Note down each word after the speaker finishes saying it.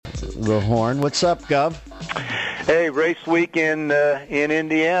the horn. What's up, Gov? Hey, race week in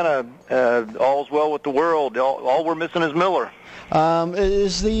Indiana. All's well with the world. All we're missing is Miller.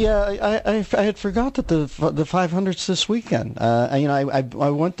 Is the I had forgot that the 500's this weekend. I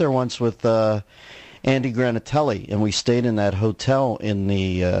went there once with Andy Granatelli, and we stayed in that hotel in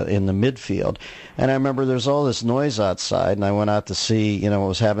the midfield. And I remember there's all this noise outside, and I went out to see what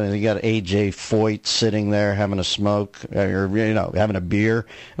was happening. You got A.J. Foyt sitting there having a smoke, or having a beer.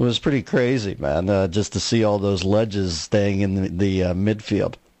 It was pretty crazy, man, just to see all those legends staying in the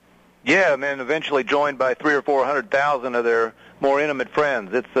midfield. Yeah, and then eventually joined by 300,000 or 400,000 of their more intimate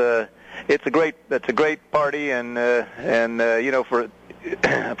friends. It's a great party, and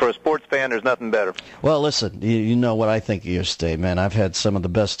for a sports fan, there's nothing better. Well, listen, you know what I think of your state, man. I've had some of the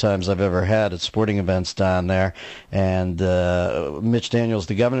best times I've ever had at sporting events down there. And Mitch Daniels,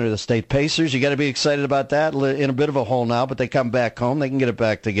 the governor of the state Pacers, you got to be excited about that. In a bit of a hole now, but they come back home. They can get it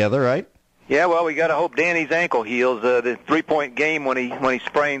back together, right? Yeah, well, we got to hope Danny's ankle heals. The three-point game when he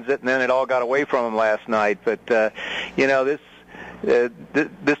sprains it, and then it all got away from him last night. But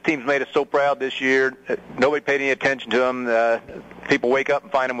this team's made us so proud this year. Nobody paid any attention to them. People wake up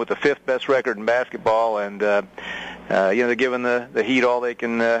and find them with the fifth best record in basketball, and they're giving the Heat all they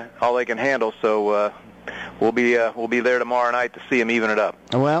can handle. So we'll be there tomorrow night to see them even it up.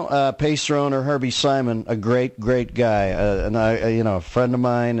 Well, Pacer owner Herbie Simon, a great guy, and a friend of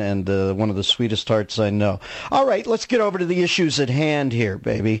mine, and one of the sweetest hearts I know. All right, let's get over to the issues at hand here,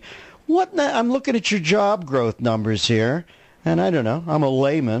 baby. I'm looking at your job growth numbers here. And I don't know. I'm a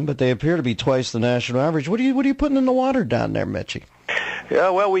layman, but they appear to be twice the national average. What are you putting in the water down there, Mitchie? Yeah,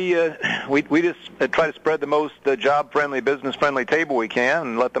 well, we just try to spread the most job-friendly, business-friendly table we can,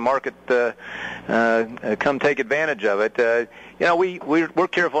 and let the market come take advantage of it. We're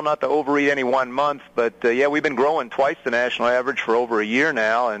careful not to overeat any one month, but we've been growing twice the national average for over a year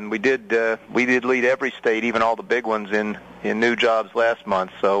now, and we did lead every state, even all the big ones, in new jobs last month.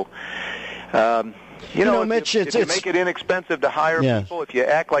 So. Mitch, if you make it inexpensive to hire people, if you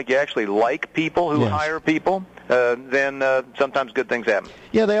act like you actually like people who hire people, then sometimes good things happen.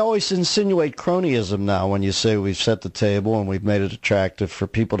 Yeah, they always insinuate cronyism now when you say we've set the table and we've made it attractive for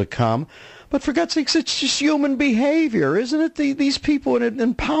people to come. But for God's sakes, it's just human behavior, isn't it? These people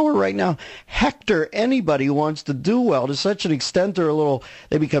in power right now hector anybody who wants to do well to such an extent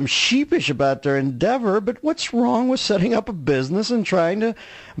they become sheepish about their endeavor. But what's wrong with setting up a business and trying to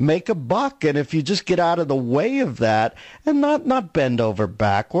make a buck? And if you just get out of the way of that and not bend over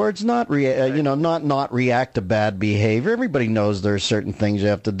backwards, not react to bad behavior. Everybody knows there are certain things you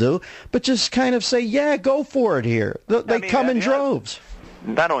have to do, but just kind of say, yeah, go for it here. They come in droves.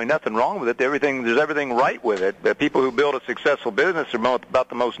 Not only nothing wrong with it, there's everything right with it. The people who build a successful business are about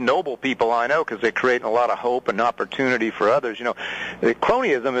the most noble people I know because they're creating a lot of hope and opportunity for others. The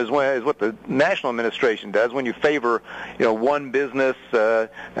cronyism is what the national administration does when you favor, one business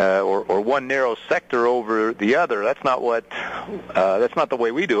or one narrow sector over the other. That's not the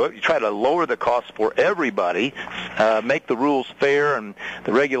way we do it. You try to lower the costs for everybody, make the rules fair and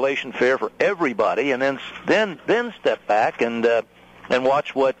the regulation fair for everybody, and then step back and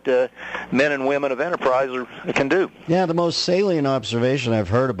watch what men and women of enterprise can do. Yeah, the most salient observation I've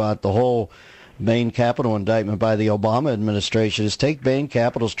heard about the whole Bain Capital indictment by the Obama administration is take Bain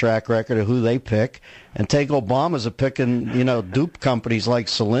Capital's track record of who they pick and take Obama's of picking, dupe companies like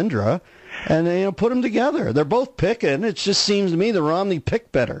Solyndra and, put them together. They're both picking. It just seems to me the Romney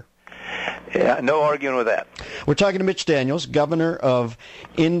picked better. Yeah, no arguing with that. We're talking to Mitch Daniels, governor of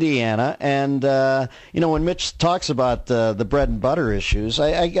Indiana, and when Mitch talks about the bread and butter issues,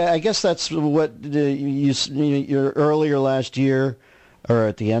 I guess that's what you earlier last year, or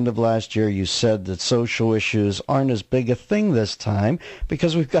at the end of last year, you said that social issues aren't as big a thing this time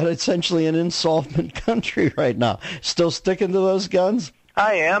because we've got essentially an insolvent country right now. Still sticking to those guns?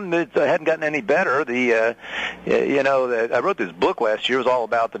 I am. It hadn't gotten any better. I wrote this book last year. It was all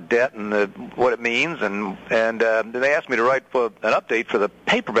about the debt and what it means, and they asked me to write an update for the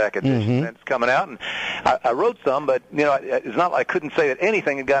paperback edition that's coming out, and I wrote some, but it's not. I couldn't say that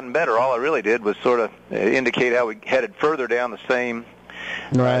anything had gotten better. All I really did was sort of indicate how we headed further down the same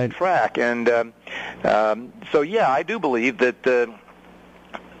track, and I do believe that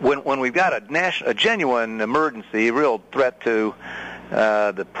when we've got a genuine emergency, a real threat to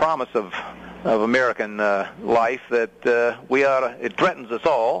the promise of American life, that it threatens us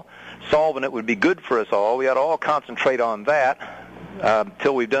all. Solving it would be good for us all. We ought to all concentrate on that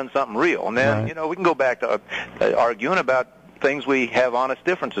till we've done something real. And then, we can go back to arguing about, things we have honest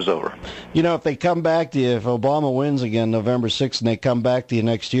differences over. You know, if they come back to you, if Obama wins again November 6th, and they come back to you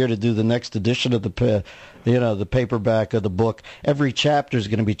next year to do the next edition of the paperback of the book, every chapter is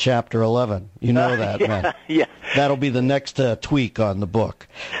going to be chapter 11. You know that, man. Yeah. That'll be the next tweak on the book.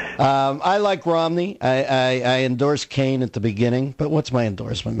 I like Romney. I endorse Kaine at the beginning, but what's my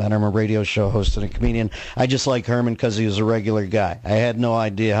endorsement, man? I'm a radio show host and a comedian. I just like Herman because he was a regular guy. I had no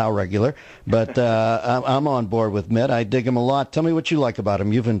idea how regular, but I'm on board with Mitt. I dig him a lot. Tell me what you like about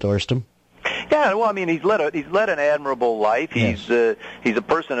him. You've endorsed him. Yeah, well, I mean, he's led an admirable life. He's a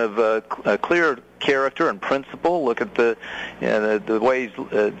person of a clear character and principle. Look at the way he's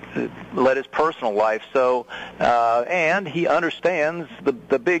led his personal life. So, and he understands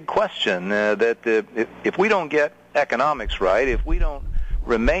the big question that if we don't get economics right, if we don't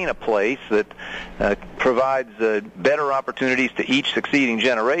remain a place that provides better opportunities to each succeeding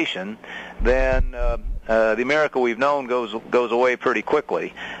generation, then the America we've known goes away pretty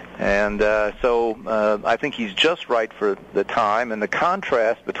quickly. And so I think he's just right for the time. And the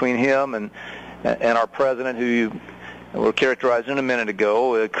contrast between him and our president, who you were characterizing a minute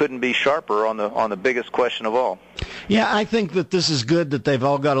ago, couldn't be sharper on the biggest question of all. Yeah, I think that this is good that they've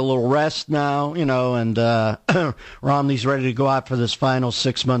all got a little rest now, and Romney's ready to go out for this final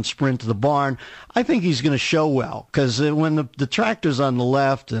 6-month sprint to the barn. I think he's going to show well, because when the detractors on the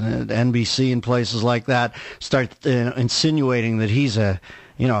left and NBC and places like that start insinuating that he's a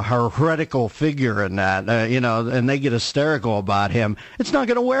heretical figure in that, and they get hysterical about him, it's not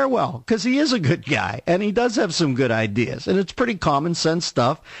going to wear well, because he is a good guy, and he does have some good ideas, and it's pretty common sense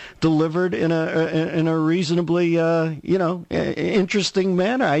stuff delivered in a reasonably, interesting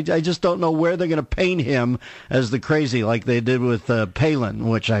manner. I just don't know where they're going to paint him as the crazy like they did with Palin,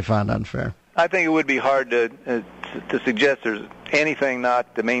 which I found unfair. I think it would be hard to suggest there's anything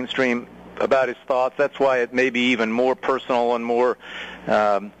not the mainstream about his thoughts. That's why it may be even more personal and more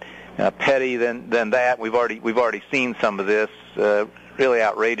petty than that. We've already seen some of this really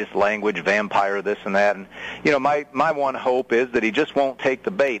outrageous language, vampire this and that. And my one hope is that he just won't take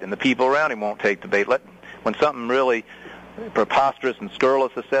the bait, and the people around him won't take the bait. When something really preposterous and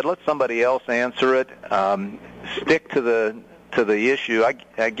scurrilous is said, let somebody else answer it. Stick to the issue.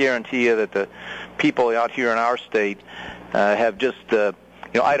 I guarantee you that the people out here in our state have just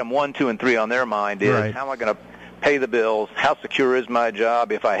item 1, 2, and 3 on their mind is, right, how am I going to pay the bills? How secure is my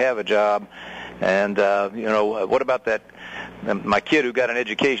job if I have a job? And what about that? My kid who got an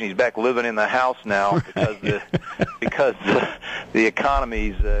education, he's back living in the house now because the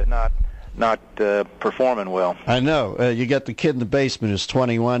economy's not performing well. I know. You got the kid in the basement who's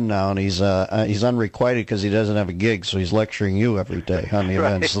 21 now, and he's unrequited because he doesn't have a gig, so he's lecturing you every day on the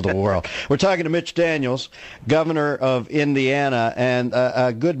events of the world. We're talking to Mitch Daniels, governor of Indiana, and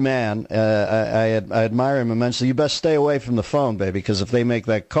a good man. I admire him immensely. You best stay away from the phone, baby, because if they make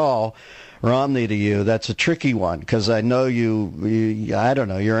that call, Romney, to you, that's a tricky one, because I know you, I don't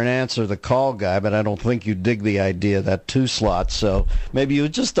know, you're an answer the call guy, but I don't think you dig the idea of that 2 slot, so maybe you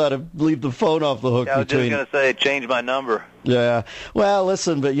just ought to leave the phone off the hook. Yeah, I was just going to say, change my number. Yeah. Well,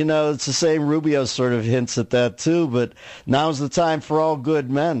 listen, but it's the same. Rubio sort of hints at that too, but now's the time for all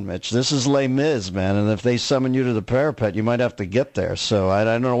good men, Mitch. This is Les Mis, man, and if they summon you to the parapet, you might have to get there, so I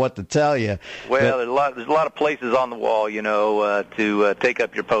don't know what to tell you. Well, there's a lot of places on the wall, to take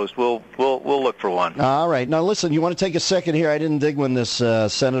up your post. We'll look for one. All right. Now, listen, you want to take a second here? I didn't dig when this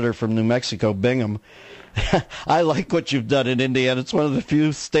senator from New Mexico, Bingham, I like what you've done in Indiana. It's one of the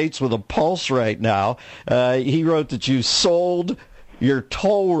few states with a pulse right now. He wrote that you sold your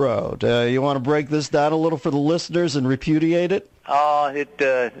toll road. You want to break this down a little for the listeners and repudiate it?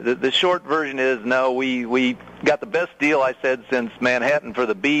 The short version is, no, we got the best deal, I said, since Manhattan for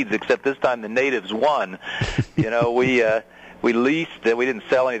the beads, except this time the natives won. We leased it. We didn't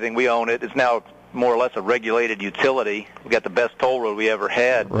sell anything. We own it. It's now more or less a regulated utility. We got the best toll road we ever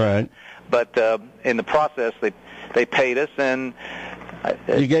had. Right. But in the process, they paid us, and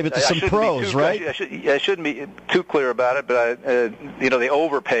you gave it to some pros, right? I shouldn't be too clear about it, but they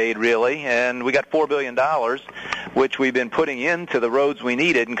overpaid really, and we got $4 billion, which we've been putting into the roads we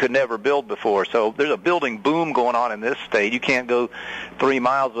needed and could never build before. So there's a building boom going on in this state. You can't go 3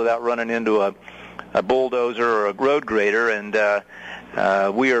 miles without running into a bulldozer or a road grader, and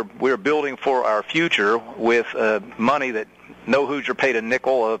we are building for our future with money that no Hoosier paid a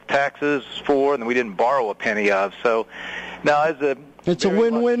nickel of taxes for, and we didn't borrow a penny of. So now it's a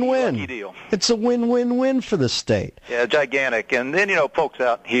win-win-win. Lucky deal. It's a win-win-win for the state. Yeah, gigantic. And then folks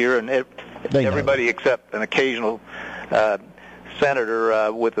out here and everybody except an occasional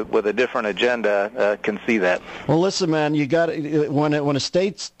senator with a different agenda can see that. Well, listen, man, you got when a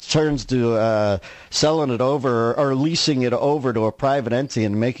state turns to selling it over or leasing it over to a private entity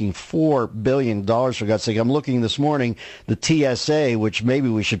and making $4 billion, for God's sake. I'm looking this morning, the TSA, which maybe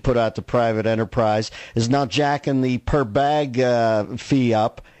we should put out to private enterprise, is now jacking the per bag fee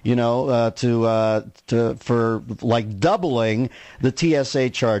up, for like doubling the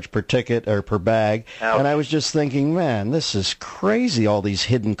TSA charge per ticket or per bag. Ouch. And I was just thinking, man, this is crazy, all these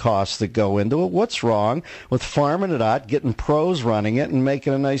hidden costs that go into it. What's wrong with farming it out, getting pros running it, and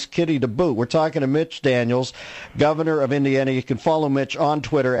making a nice kitty to boot? We're talking to Mitch Daniels, governor of Indiana. You can follow Mitch on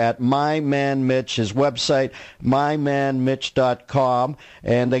Twitter at MyManMitch, his website, mymanmitch.com.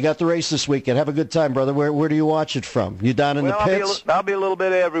 And they got the race this weekend. Have a good time, brother. Where do you watch it from? You down in the pits? I'll be a little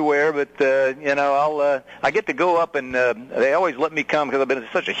bit everywhere, but I get to go up, and they always let me come because I've been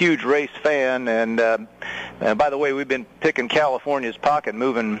such a huge race fan. And by the way, we've been picking California's pocket,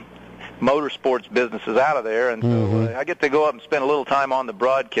 moving motorsports businesses out of there, and so I get to go up and spend a little time on the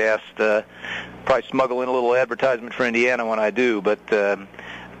broadcast. Probably smuggle in a little advertisement for Indiana when I do, but I've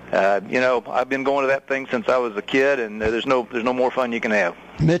been going to that thing since I was a kid, and there's no more fun you can have.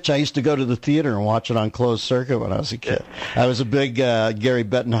 Mitch, I used to go to the theater and watch it on closed circuit when I was a kid. I was a big Gary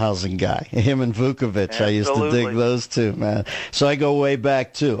Bettenhausen guy. Him and Vukovich, Absolutely. I used to dig those two, man. So I go way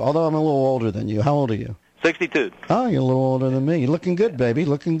back, too, although I'm a little older than you. How old are you? 62. Oh, you're a little older than me. You're looking good, baby.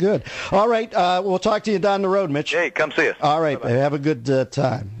 Looking good. All right, we'll talk to you down the road, Mitch. Hey, come see us. All right, have a good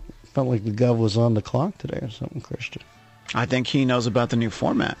time. Felt like the Gov was on the clock today or something, Christian. I think he knows about the new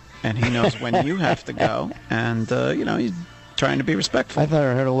format, and he knows when you have to go, and, he's trying to be respectful. I thought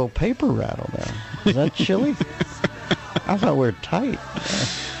I heard a little paper rattle there. Is that chilly? I thought we were tight.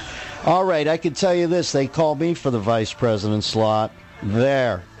 All right, I can tell you this. They called me for the vice president slot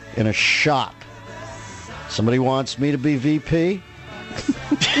there in a shot. Somebody wants me to be VP?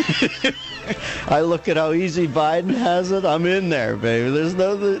 I look at how easy Biden has it. I'm in there, baby. There's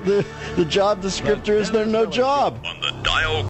no the job descriptor is there no job. On the Dial